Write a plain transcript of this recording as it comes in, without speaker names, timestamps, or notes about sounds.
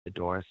the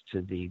doors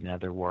to the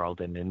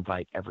netherworld and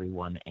invite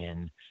everyone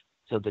in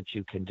so that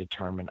you can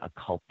determine a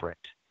culprit.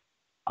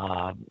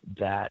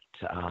 That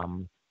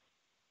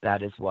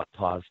that is what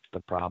caused the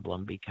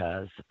problem,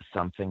 because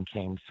something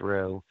came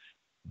through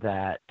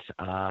that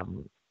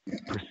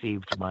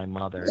perceived my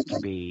mother to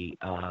be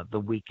the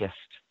weakest,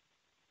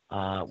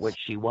 which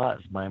she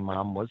was. My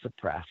mom was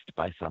oppressed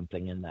by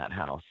something in that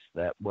house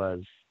that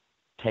was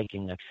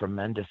taking a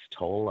tremendous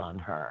toll on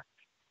her.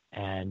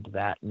 And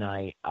that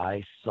night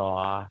I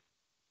saw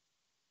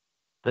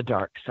the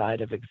dark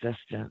side of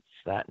existence.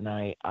 That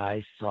night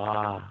I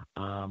saw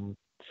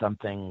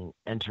something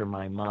enter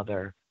my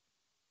mother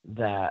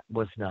that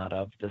was not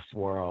of this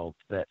world,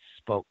 that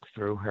spoke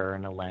through her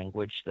in a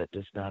language that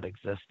does not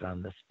exist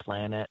on this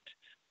planet.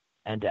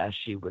 And as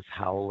she was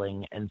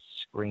howling and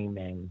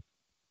screaming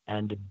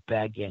and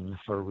begging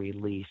for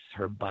release,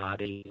 her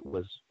body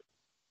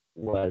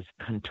was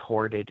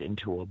contorted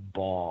into a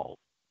ball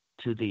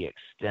to the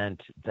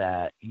extent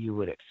that you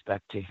would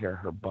expect to hear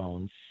her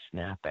bones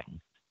snapping.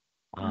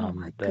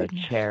 The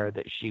chair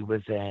that she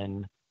was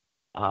in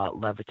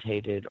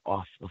levitated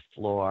off the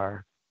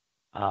floor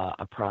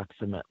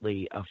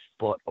approximately a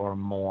foot or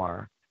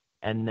more,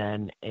 and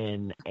then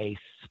in a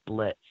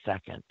split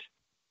second,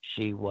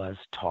 she was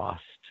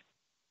tossed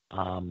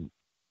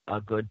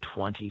a good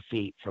 20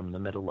 feet from the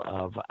middle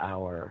of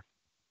our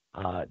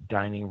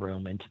dining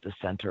room into the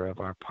center of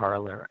our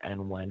parlor.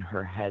 And when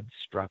her head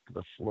struck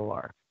the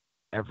floor,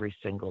 every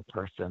single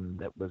person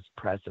that was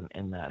present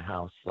in that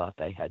house thought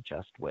they had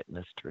just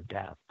witnessed her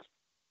death.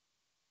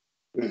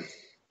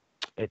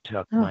 It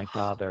took my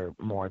father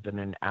more than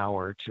an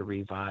hour to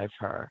revive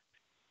her.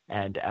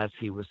 And as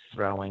he was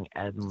throwing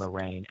Ed and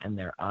Lorraine and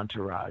their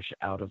entourage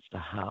out of the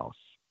house,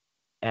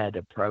 Ed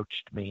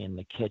approached me in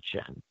the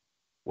kitchen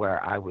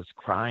where I was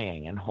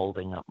crying and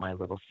holding up my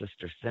little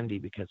sister Cindy,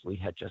 because we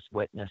had just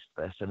witnessed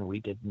this and we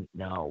didn't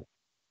know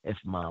if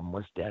Mom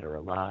was dead or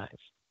alive.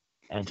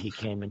 And he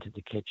came into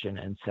the kitchen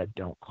and said,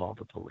 "Don't call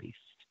the police.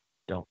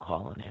 Don't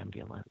call an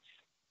ambulance."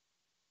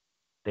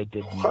 They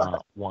did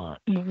not want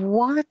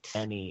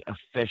any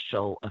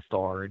official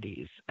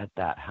authorities at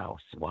that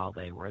house while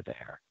they were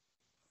there.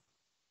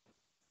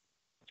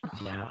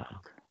 Yeah,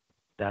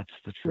 that's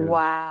the truth.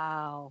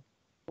 Wow.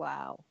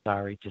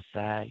 Sorry to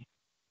say,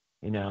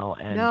 and No,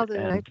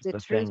 the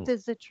truth thing,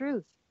 is the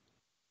truth.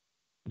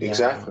 yeah,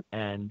 Exactly.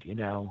 and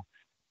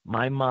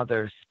my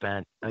mother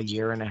spent a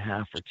year and a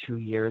half or 2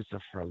 years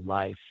of her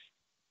life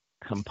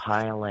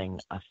compiling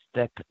a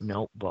thick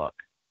notebook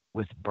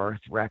with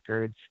birth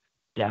records,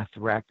 death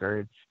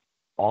records,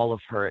 all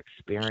of her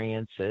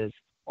experiences,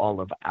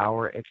 all of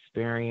our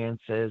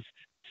experiences,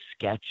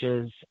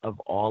 sketches of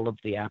all of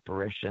the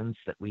apparitions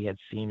that we had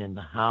seen in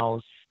the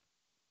house,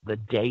 the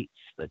dates,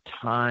 the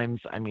times.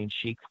 I mean,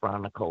 she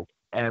chronicled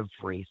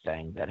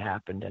everything that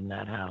happened in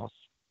that house.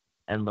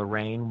 And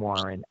Lorraine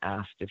Warren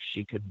asked if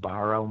she could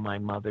borrow my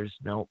mother's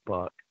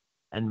notebook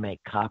and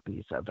make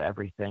copies of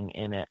everything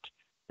in it.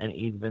 And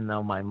even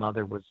though my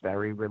mother was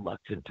very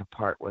reluctant to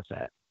part with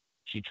it,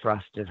 she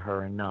trusted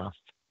her enough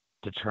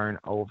to turn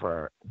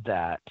over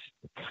that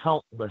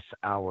countless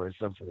hours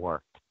of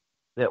work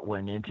that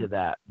went into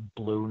that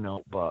blue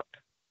notebook,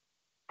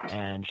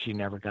 and she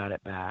never got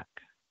it back.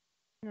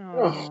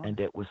 And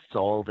it was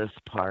sold as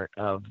part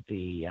of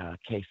the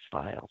case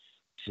files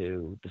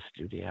to the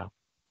studio.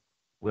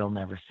 We'll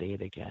never see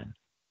it again.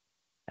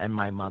 And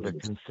my mother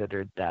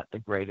considered that the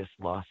greatest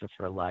loss of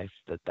her life,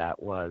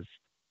 that was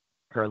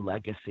her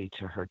legacy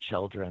to her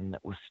children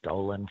that was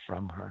stolen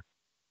from her.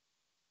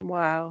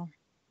 Wow.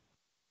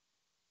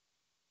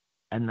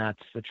 And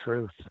that's the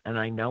truth. And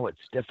I know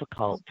it's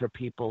difficult for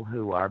people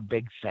who are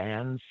big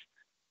fans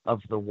of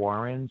the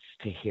Warrens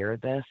to hear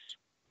this,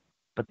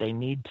 but they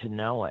need to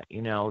know it.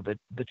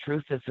 The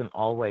truth isn't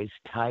always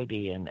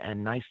tidy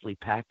and nicely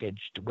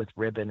packaged with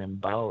ribbon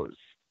and bows.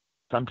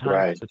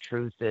 Sometimes the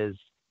truth is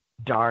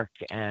dark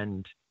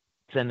and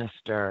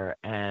sinister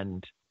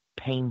and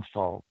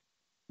painful.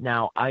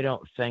 Now, I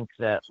don't think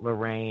that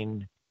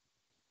Lorraine,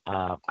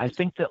 I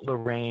think that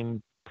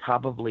Lorraine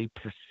probably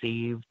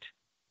perceived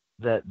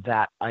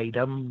that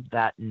item,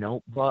 that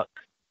notebook,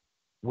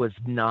 was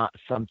not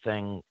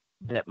something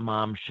that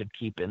Mom should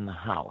keep in the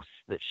house,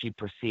 that she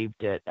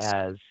perceived it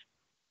as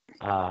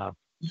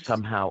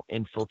somehow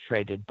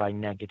infiltrated by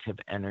negative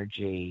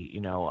energy,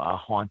 a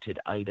haunted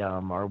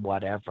item or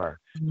whatever.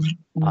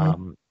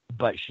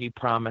 But she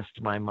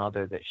promised my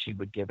mother that she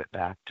would give it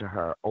back to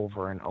her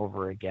over and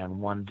over again,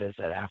 one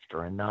visit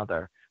after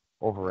another,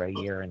 over a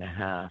year and a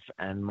half.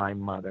 And my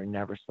mother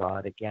never saw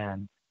it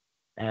again.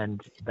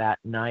 And that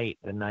night,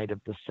 the night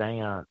of the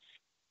seance,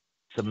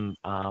 some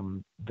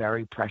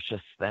very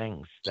precious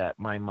things that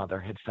my mother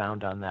had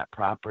found on that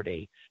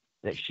property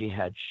that she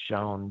had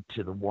shown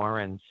to the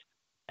Warrens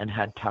and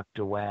had tucked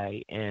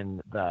away in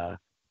the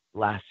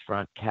last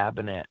front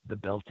cabinet, the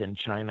built-in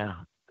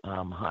china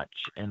hutch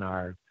in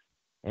our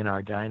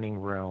dining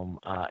room.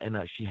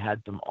 She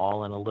had them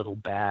all in a little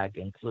bag,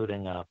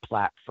 including a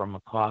plaque from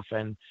a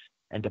coffin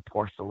and a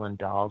porcelain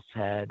doll's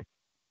head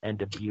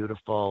and a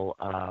beautiful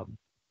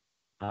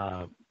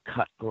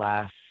cut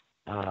glass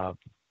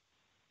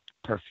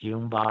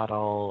perfume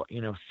bottle,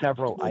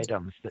 several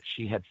items that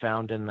she had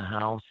found in the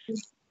house.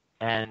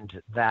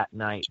 And that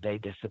night they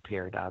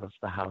disappeared out of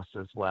the house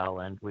as well.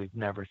 And we've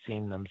never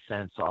seen them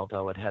since,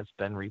 although it has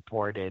been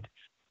reported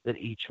that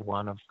each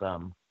one of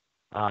them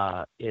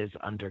is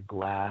under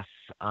glass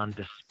on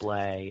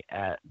display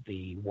at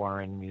the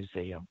Warren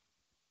Museum.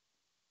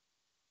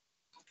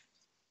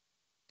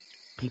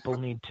 People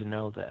need to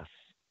know this.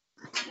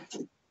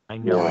 I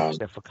know it's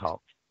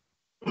difficult.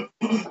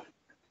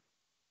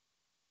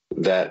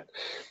 That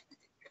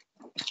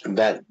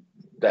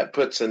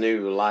puts a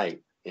new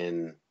light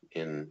in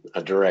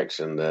a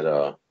direction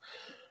that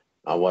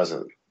I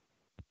wasn't.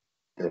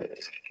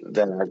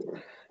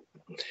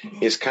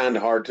 It's kind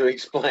of hard to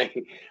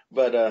explain,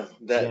 but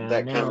that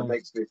kind of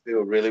makes me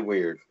feel really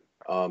weird.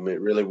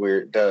 It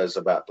really does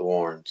about the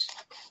Warrens.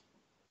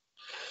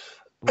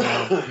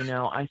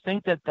 Well, I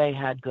think that they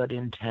had good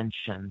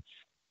intentions.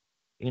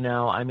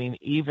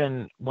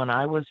 Even when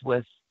I was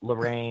with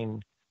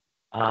Lorraine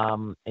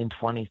in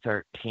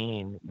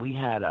 2013, we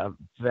had a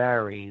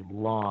very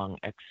long,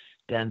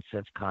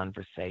 extensive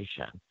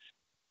conversation.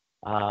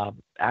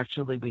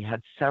 Actually, we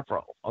had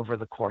several over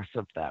the course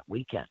of that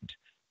weekend.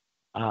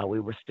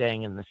 We were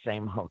staying in the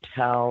same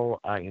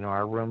hotel.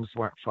 Our rooms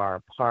weren't far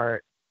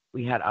apart.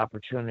 We had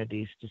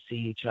opportunities to see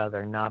each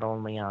other, not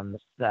only on the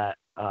set,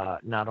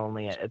 not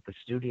only at the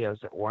studios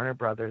at Warner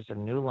Brothers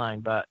and New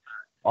Line, but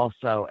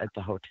also at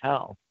the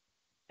hotel.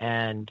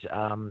 And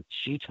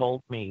she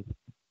told me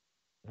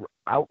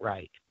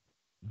outright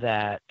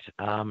that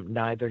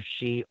neither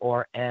she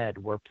or Ed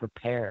were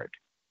prepared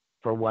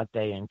for what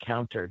they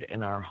encountered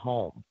in our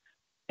home,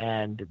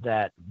 and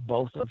that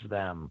both of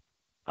them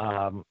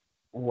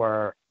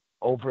were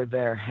over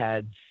their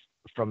heads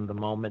from the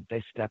moment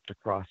they stepped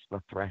across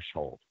the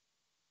threshold,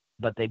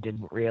 but they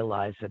didn't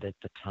realize it at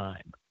the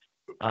time.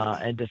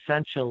 And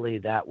essentially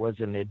that was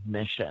an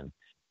admission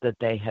that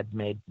they had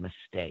made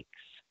mistakes.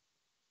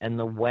 And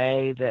the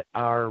way that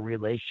our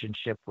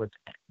relationship with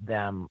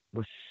them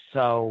was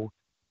so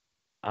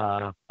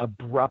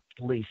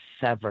abruptly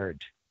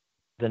severed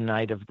the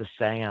night of the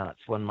seance,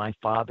 when my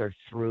father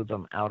threw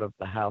them out of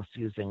the house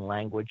using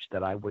language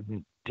that I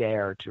wouldn't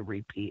dare to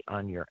repeat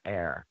on your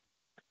air.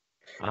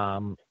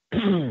 Right.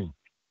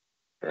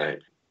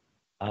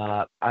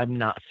 I'm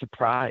not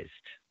surprised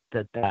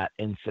that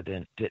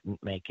incident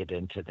didn't make it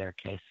into their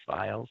case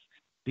files,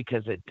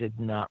 because it did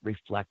not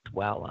reflect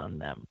well on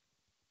them.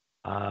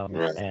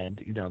 Right. And,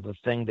 the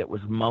thing that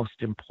was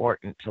most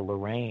important to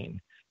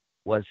Lorraine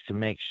was to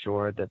make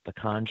sure that The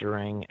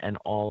Conjuring and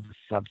all the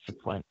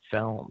subsequent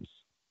films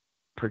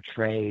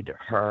portrayed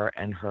her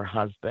and her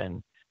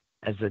husband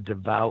as a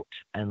devout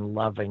and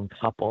loving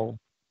couple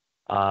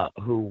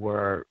who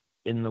were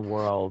in the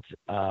world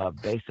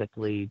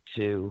basically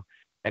to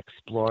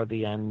explore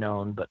the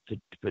unknown, but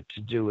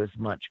to do as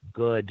much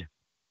good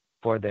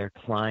for their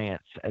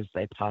clients as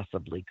they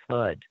possibly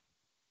could.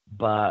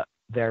 But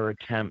their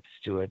attempts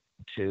to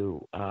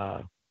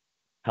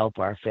help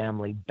our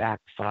family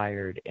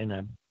backfired in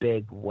a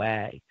big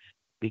way,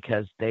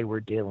 because they were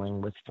dealing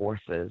with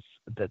forces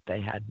that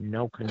they had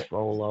no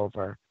control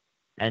over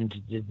and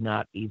did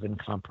not even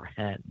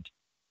comprehend.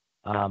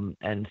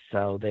 And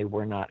so they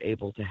were not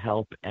able to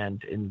help.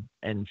 And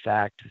in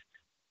fact,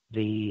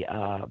 the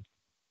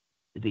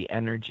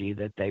energy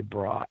that they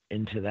brought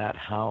into that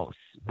house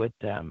with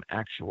them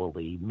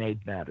actually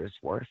made matters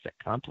worse. It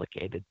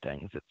complicated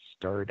things. It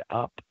stirred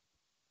up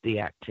the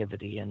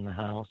activity in the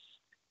house.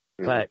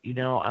 But,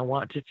 I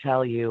want to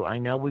tell you, I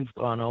know we've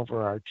gone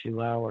over our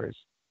 2 hours,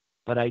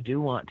 but I do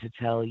want to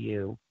tell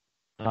you,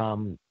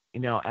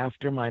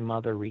 after my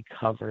mother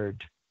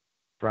recovered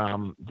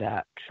from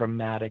that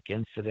traumatic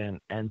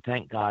incident, and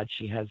thank God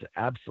she has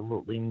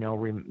absolutely no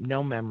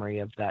memory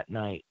of that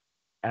night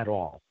at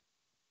all.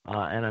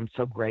 And I'm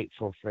so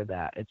grateful for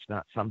that. It's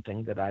not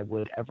something that I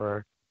would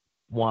ever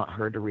want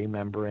her to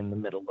remember in the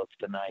middle of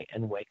the night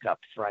and wake up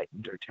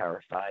frightened or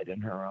terrified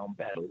in her own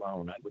bed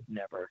alone. I would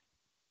never.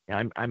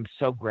 I'm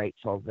so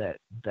grateful that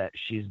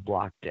she's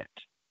blocked it.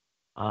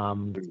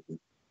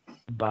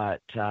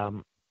 But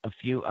a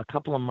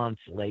couple of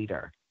months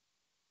later,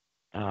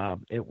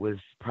 it was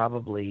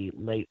probably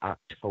late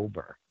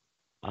October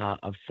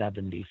of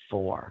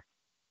 1974.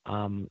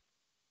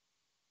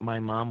 My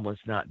mom was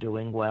not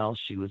doing well.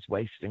 She was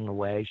wasting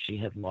away. She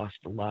had lost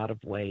a lot of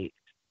weight.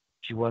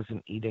 She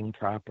wasn't eating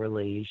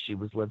properly. She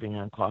was living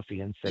on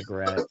coffee and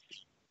cigarettes.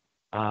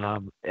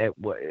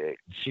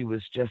 She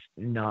was just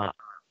not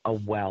a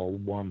well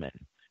woman.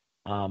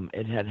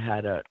 It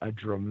had a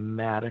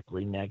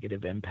dramatically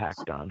negative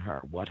impact on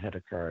her, what had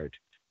occurred.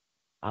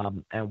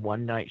 And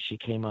one night she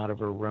came out of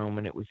her room,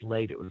 and it was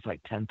late. It was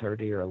like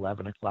 10:30 or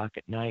 11 o'clock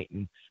at night,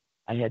 and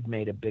I had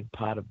made a big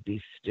pot of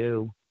beef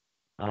stew.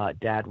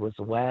 Dad was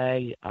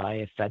away.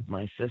 I fed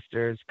my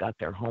sisters, got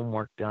their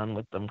homework done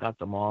with them, got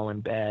them all in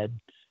bed.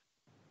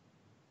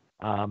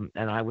 And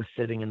I was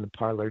sitting in the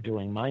parlor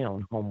doing my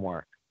own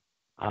homework.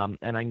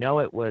 And I know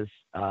it was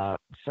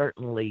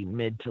certainly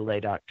mid to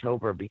late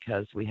October,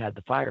 because we had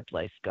the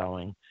fireplace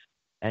going.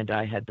 and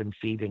I had been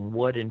feeding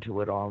wood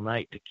into it all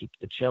night to keep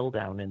the chill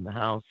down in the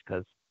house,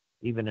 because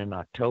even in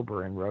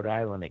October in Rhode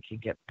Island, it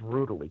could get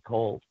brutally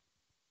cold.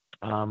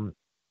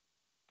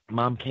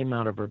 Mom came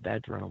out of her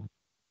bedroom,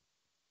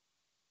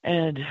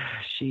 and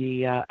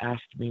she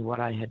asked me what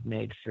I had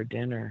made for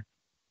dinner.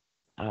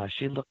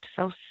 She looked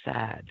so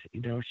sad.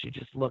 She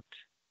just looked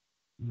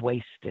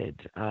wasted,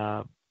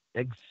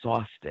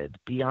 exhausted,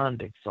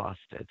 beyond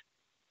exhausted.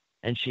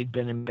 And she'd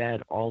been in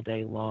bed all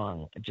day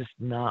long, just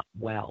not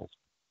well.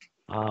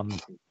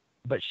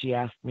 But she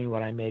asked me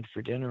what I made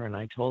for dinner, and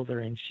I told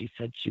her, and she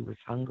said she was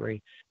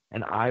hungry.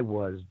 And I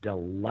was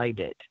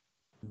delighted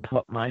to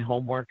put my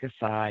homework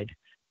aside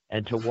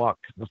and to walk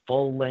the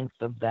full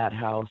length of that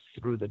house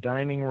through the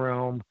dining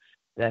room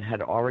that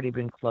had already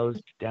been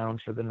closed down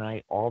for the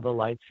night. All the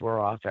lights were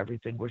off.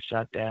 Everything was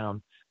shut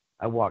down.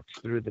 I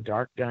walked through the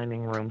dark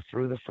dining room,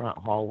 through the front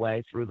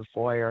hallway, through the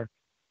foyer,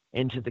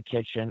 into the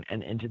kitchen,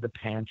 and into the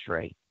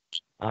pantry.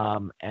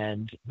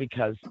 And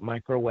because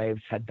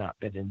microwaves had not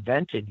been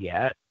invented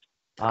yet,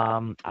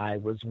 I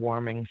was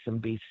warming some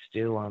beef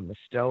stew on the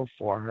stove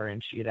for her,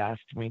 and she had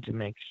asked me to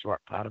make a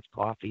short pot of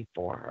coffee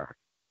for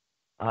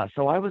her.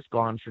 So I was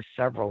gone for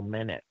several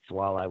minutes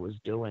while I was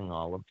doing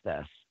all of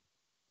this.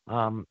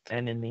 And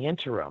in the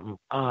interim,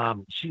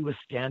 she was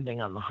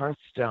standing on the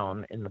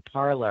hearthstone in the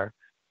parlor,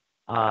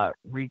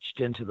 reached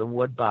into the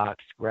wood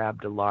box,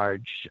 grabbed a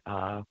large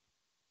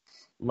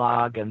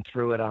log and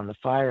threw it on the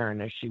fire.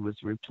 And as she was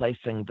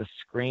replacing the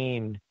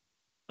screen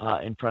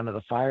in front of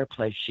the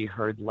fireplace, she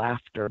heard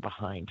laughter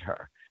behind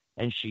her.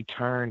 And she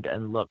turned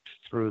and looked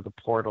through the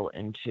portal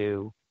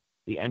into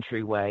the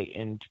entryway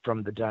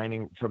from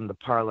the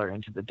parlor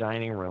into the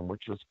dining room,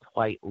 which was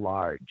quite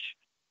large.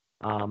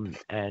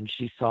 And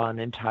she saw an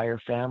entire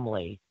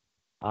family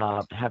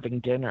having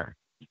dinner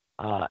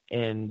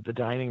in the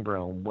dining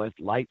room with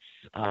lights,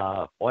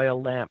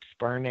 oil lamps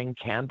burning,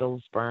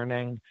 candles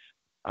burning.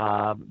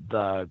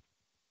 The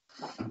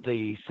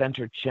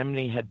center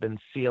chimney had been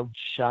sealed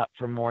shut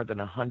for more than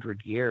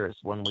 100 years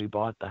when we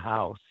bought the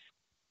house.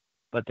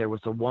 But there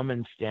was a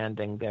woman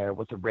standing there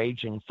with a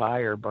raging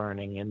fire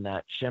burning in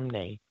that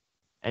chimney,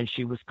 and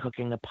she was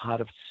cooking a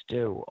pot of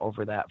stew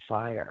over that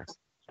fire.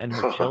 And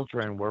her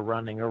children were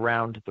running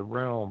around the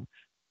room,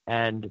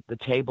 and the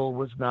table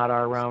was not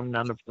our own.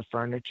 None of the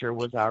furniture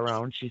was our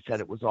own. She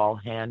said it was all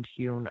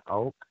hand-hewn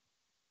oak.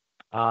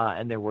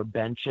 And there were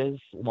benches,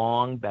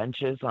 long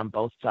benches on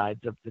both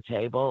sides of the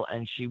table,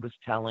 and she was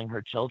telling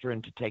her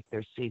children to take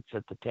their seats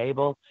at the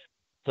table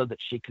so that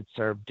she could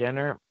serve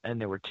dinner.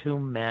 And there were two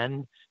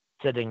men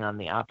sitting on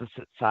the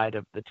opposite side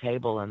of the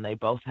table, and they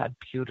both had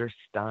pewter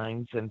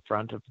steins in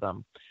front of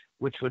them,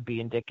 which would be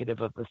indicative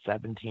of the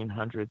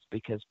 1700s,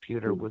 because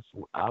pewter was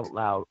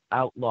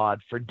outlawed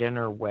for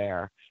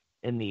dinnerware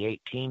in the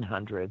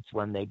 1800s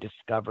when they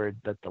discovered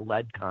that the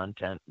lead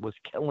content was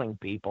killing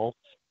people.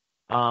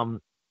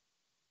 And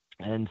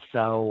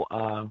so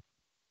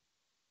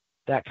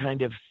that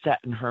kind of set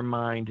in her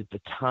mind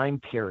the time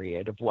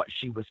period of what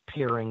she was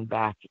peering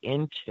back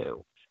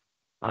into,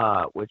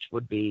 which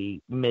would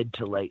be mid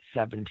to late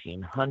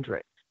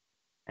 1700s.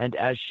 And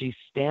as she's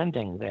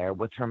standing there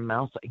with her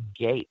mouth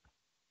agape,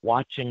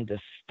 watching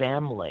this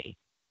family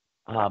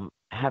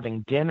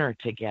having dinner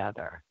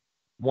together,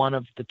 one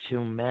of the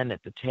two men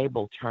at the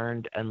table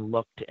turned and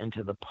looked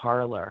into the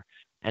parlor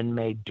and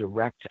made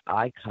direct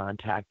eye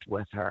contact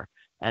with her,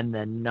 and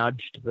then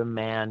nudged the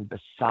man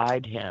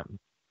beside him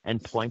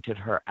and pointed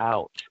her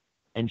out,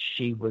 and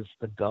she was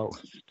the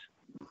ghost.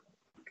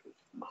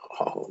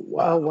 Oh,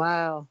 wow. Oh,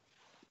 wow.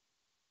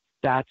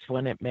 That's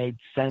when it made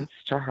sense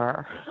to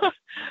her.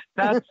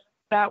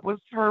 that was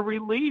her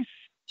release.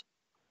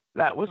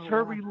 That was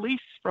her release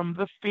from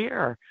the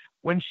fear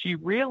when she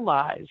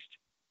realized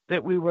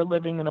that we were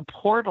living in a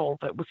portal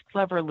that was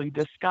cleverly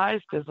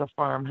disguised as a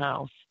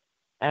farmhouse,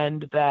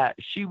 and that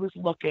she was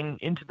looking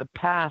into the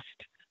past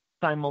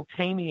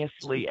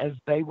simultaneously as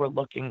they were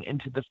looking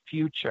into the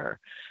future,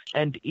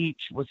 and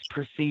each was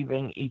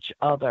perceiving each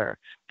other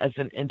as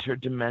an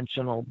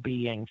interdimensional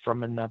being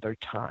from another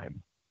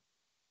time.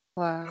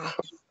 Wow.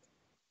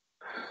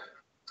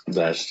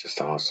 That's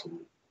just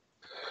awesome.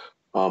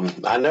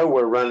 I know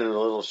we're running a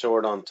little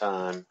short on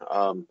time.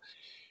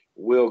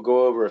 We'll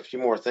go over a few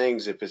more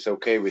things if it's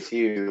okay with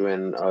you.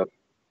 And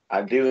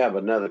I do have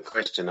another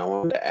question I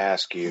wanted to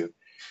ask you.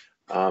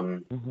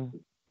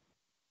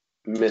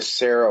 Miss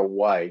Sarah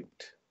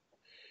White,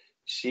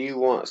 she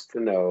wants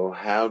to know,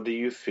 how do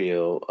you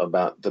feel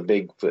about the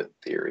Bigfoot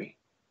theory?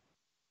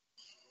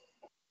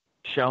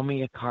 Show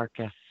me a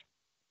carcass.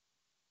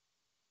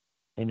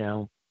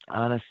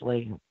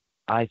 Honestly,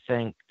 I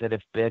think that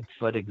if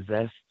Bigfoot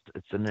exists,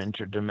 it's an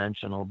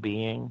interdimensional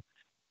being.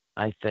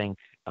 I think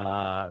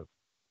that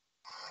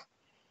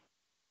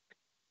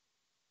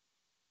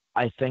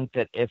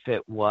if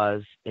it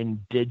was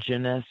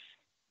indigenous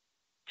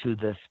to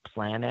this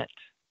planet,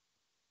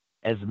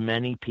 as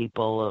many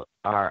people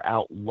are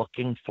out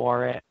looking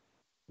for it,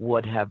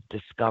 would have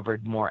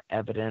discovered more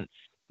evidence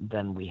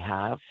than we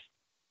have.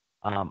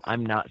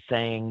 I'm not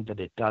saying that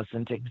it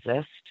doesn't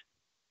exist.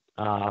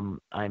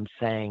 I'm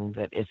saying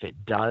that if it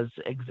does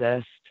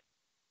exist,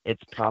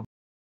 it's probably